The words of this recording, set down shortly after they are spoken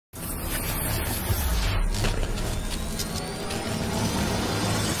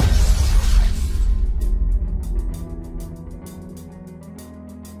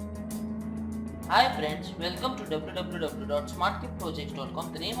Hi friends, welcome to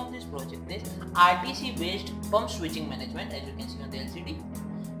www.smartkitprojects.com. The name of this project is RTC based pump switching management, as you can see on the LCD.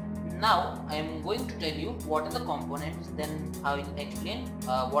 Now I am going to tell you what are the components, then I will explain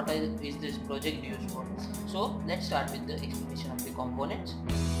what is this project used for. So let's start with the explanation of the components.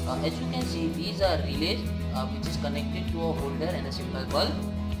 As you can see, these are relays which is connected to a holder and a simple bulb.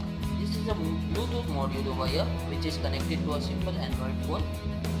 This is a Bluetooth module over here which is connected to a simple Android phone.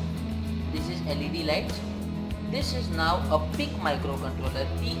 This is LED lights. This is now a PIC microcontroller,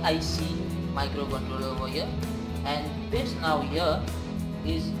 PIC microcontroller over here, and this now here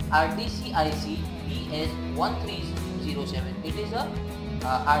is RTC IC DS1307. It is a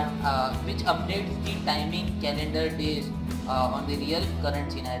which updates the timing calendar days on the real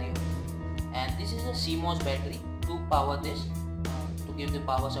current scenario. And this is a CMOS battery to power this, to give the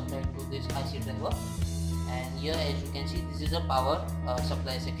power supply to this IC driver. And here, as you can see, this is a power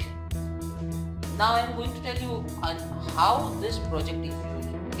supply section. Now I am going to tell you how this project is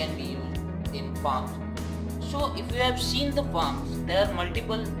can be used in farms. So if you have seen the farms, there are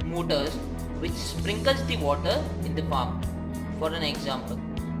multiple motors which sprinkles the water in the farm. For an example,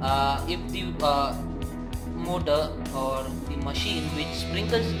 if the motor or the machine which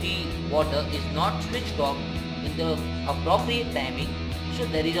sprinkles the water is not switched off in the appropriate timing, so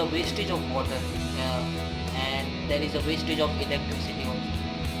there is a wastage of water and there is a wastage of electricity also.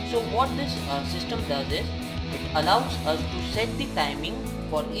 So what this system does is, it allows us to set the timing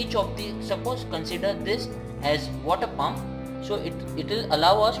for each of the, suppose consider this as water pump, so it will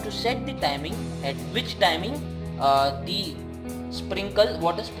allow us to set the timing at which timing the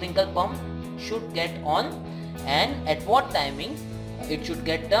water sprinkle pump should get on and at what timing it should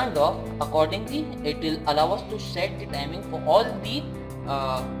get turned off. Accordingly, it will allow us to set the timing for all the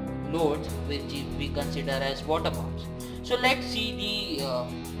loads which we consider as water pumps. So let's see the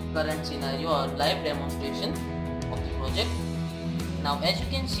current scenario or live demonstration of the project. Now as you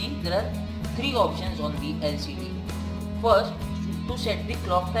can see, there are three options on the LCD. First, to set the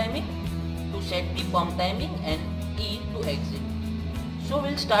clock timing, to set the pump timing, and E to exit. So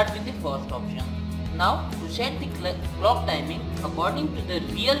we'll start with the first option. Now to set the clock timing according to the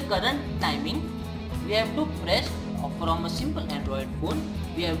real current timing, we have to press from a simple Android phone,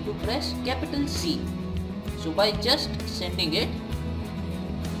 we have to press capital C. So by just sending it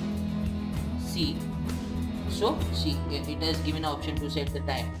C, so see, it has given an option to set the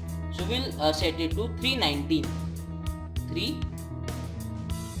time. So we'll set it to 3:19, 3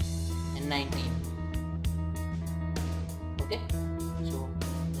 and 19. Okay, so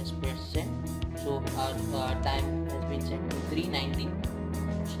let's press send. So our time has been set to 3:19,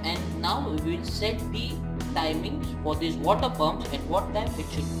 and now we will set the timings for these water pumps, at what time it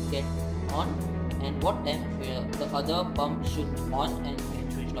should get on and what time the other pump should on and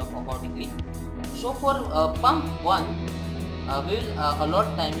get switched off accordingly. So for pump 1, we will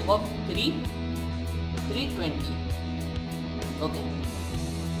allot timing of 3:20. Okay,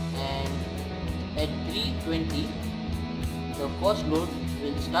 and at 3:20 the first load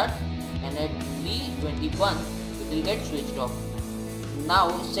will start, and at 3:21 it will get switched off.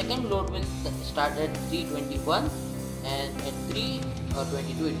 Now second load will start at 3:21 and at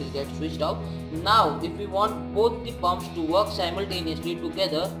 3:22 it will get switched off. Now if we want both the pumps to work simultaneously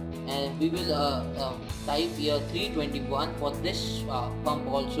together, and we will type here 3:21 for this pump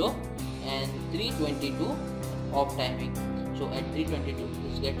also, and 3:22 off timing. So at 3:22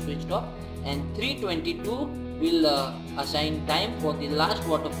 this gets switched off, and 3:22 will assign time for the last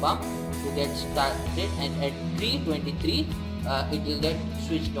water pump to get started, and at 3:23 it will get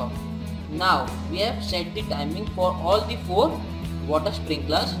switched off. Now we have set the timing for all the 4 water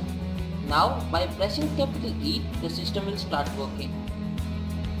sprinklers. Now by pressing capital E, the system will start working.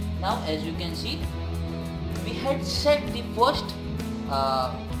 Now as you can see, we had set the first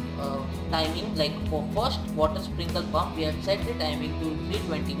timing, like for first water sprinkle pump we had set the timing to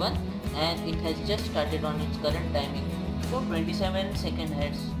 3:21, and it has just started on its current timing. So 27 seconds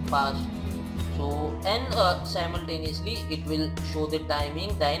has passed. So and simultaneously it will show the timing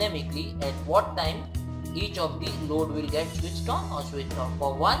dynamically at what time each of the load will get switched on or switched off.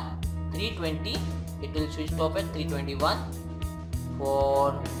 For 1, 3:20 it will switch off at 3:21. For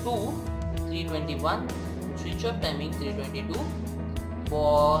 2, 3:21 switch off timing 3:22.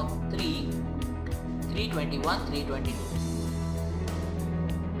 For 3, 3:21, 3:22.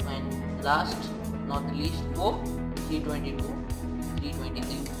 And last not least, 4, 3:22,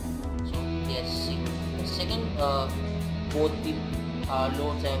 3:23. So yes, see, the second both the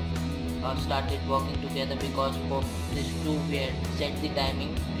loads have started working together, because for this 2 we had set the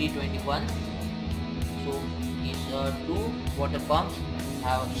timing 3:21. So these 2 water pumps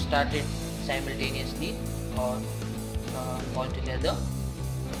have started simultaneously or all together.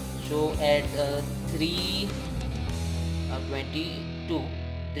 So at 3:22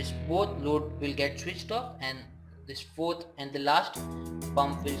 this both load will get switched off and this fourth and the last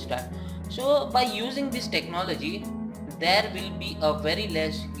pump will start. So by using this technology there will be a very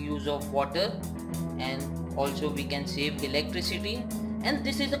less use of water, and also we can save electricity, and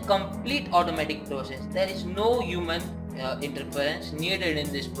this is a complete automatic process. There is no human interference needed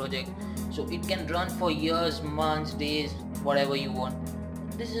in this project, so it can run for years, months, days, whatever you want.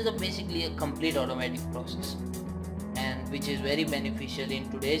 This is basically a complete automatic process, and which is very beneficial in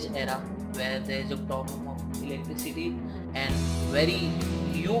today's era where there is a problem of electricity and very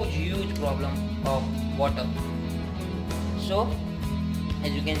huge problem of water. So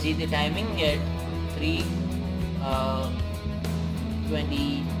as you can see the timing at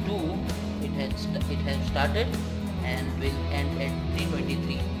 3:22 it has started and will end at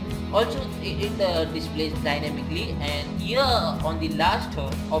 3:23. Also it displays dynamically, and here on the last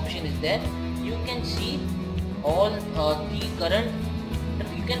option is there you can see all the current.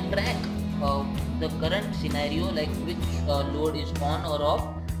 You can track the current scenario, like which load is on or off,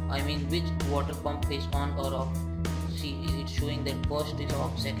 I mean which water pump is on or off. See, it's showing that first is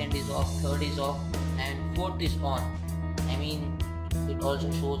off, second is off, third is off, and fourth is on. I mean it also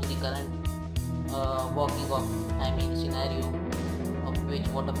shows the current working of, I mean scenario of which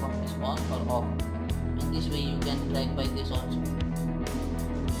water pump is on or off. And this way you can track by this also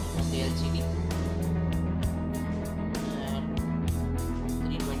on the LCD. And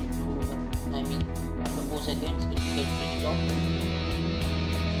 3:22, I mean after 4 seconds it gets switched off.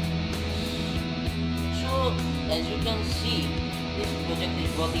 So as you can see this project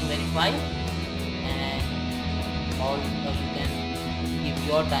is working very fine, and all you can give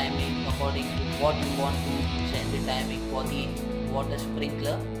your timing according to what you want to set the timing for the water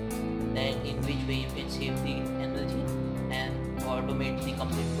sprinkler, then in which way you can save the energy and automate the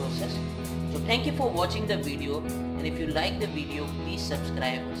complete process. So thank you for watching the video, and if you like the video please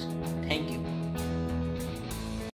subscribe us. Thank you.